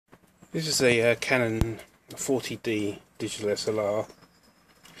This is a Canon 40D digital SLR,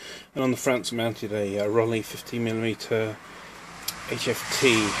 and on the front's mounted a Rollei 15mm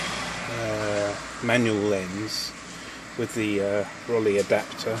HFT manual lens with the Rollei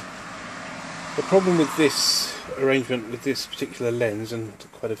adapter. The problem with this arrangement with this particular lens, and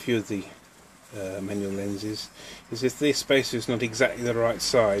quite a few of the manual lenses, is if this spacer is not exactly the right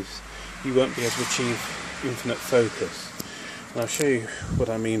size, you won't be able to achieve infinite focus. And I'll show you what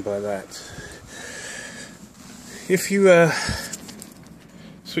I mean by that. If you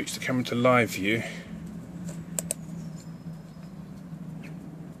switch the camera to live view,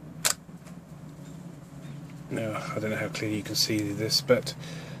 now I don't know how clearly you can see this, but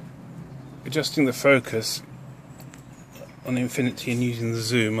adjusting the focus on infinity and using the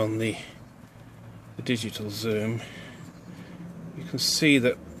zoom on the digital zoom, you can see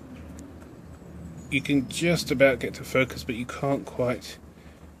that you can just about get to focus, but you can't quite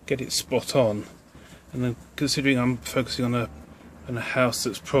get it spot on. And then, considering I'm focusing on a house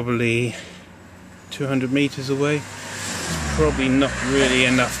that's probably 200 meters away, it's probably not really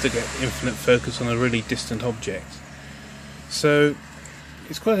enough to get infinite focus on a really distant object. So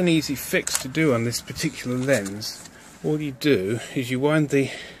it's quite an easy fix to do on this particular lens. All you do is you wind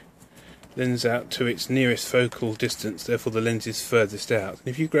the lens out to its nearest focal distance, therefore the lens is furthest out. And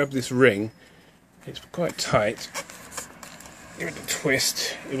if you grab this ring, it's quite tight, give it a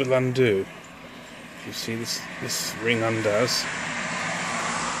twist, it will undo. You see this ring undoes.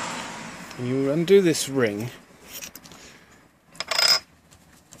 And you undo this ring,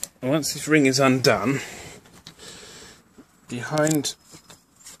 and once this ring is undone, behind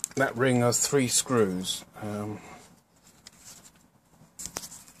that ring are 3 screws. I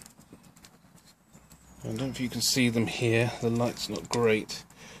don't know if you can see them here, the light's not great.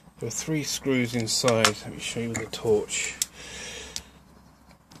 There are 3 screws inside. Let me show you with a torch.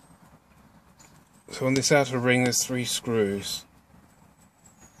 So on this outer ring there's 3 screws.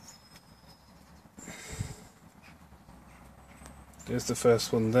 There's the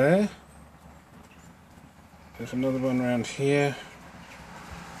first one there. There's another one around here.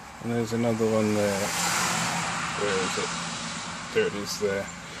 And there's another one there. Where is it? There it is there.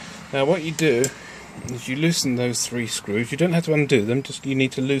 Now what you do is you loosen those 3 screws. You don't have to undo them, just you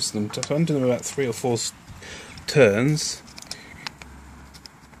need to loosen them. Just undo them about 3 or 4 turns.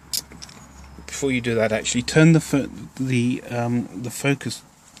 Before you do that, actually turn the focus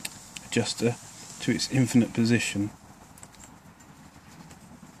adjuster to its infinite position.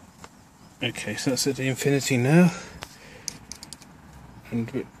 Okay, so that's at the infinity now.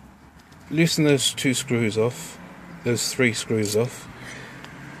 And loosen those 2 screws off, those 3 screws off.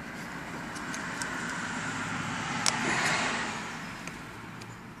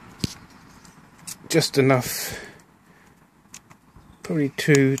 Just enough, probably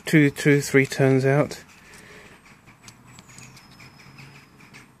 3 turns out.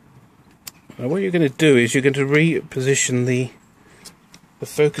 Now what you're going to do is you're going to reposition the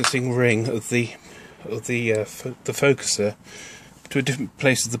focusing ring of the focuser to a different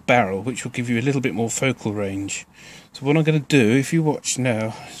place of the barrel, which will give you a little bit more focal range. So what I'm going to do, if you watch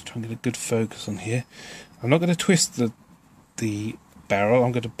now, let's try and get a good focus on here. I'm not going to twist the barrel,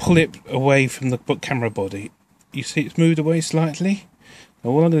 I'm going to pull it away from the camera body. You see it's moved away slightly?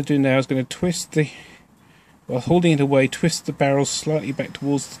 Now what I'm going to do now is going to twist while holding it away, twist the barrel slightly back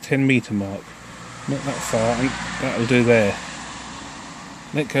towards the 10-meter mark. Not that far, and that'll do there.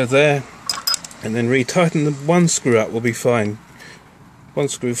 Let go there, and then retighten the 1 screw up will be fine. 1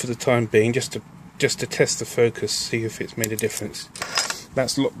 screw for the time being, just to test the focus, see if it's made a difference.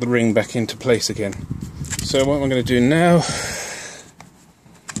 That's locked the ring back into place again. So what I'm going to do now,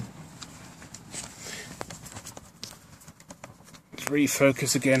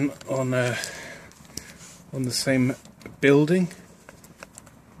 refocus again on the same building.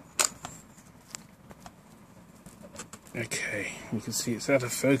 Okay, you can see it's out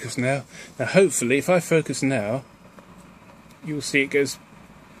of focus now. Now hopefully if I focus now, you will see it goes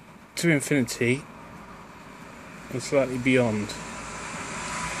to infinity and slightly beyond.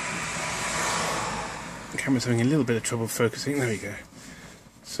 The camera's having a little bit of trouble focusing. There we go.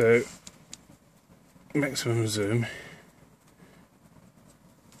 So maximum zoom.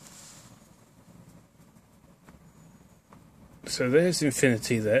 So there's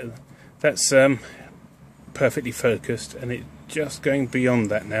infinity there. That's perfectly focused, and it's just going beyond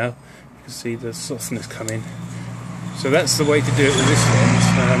that now. You can see the softness coming. So that's the way to do it with this lens.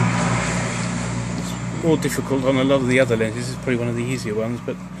 It's more difficult on a lot of the other lenses. This is probably one of the easier ones,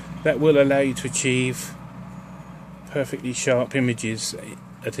 but that will allow you to achieve perfectly sharp images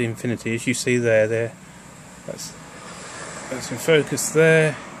at infinity, as you see there. That's in focus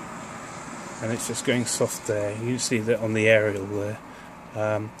there. and it's just going soft there. You can see that on the aerial there.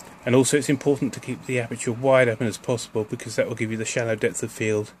 And also it's important to keep the aperture wide open as possible, because that will give you the shallow depth of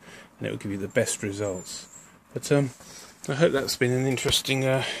field and it will give you the best results. But I hope that's been an interesting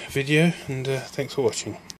video, and thanks for watching.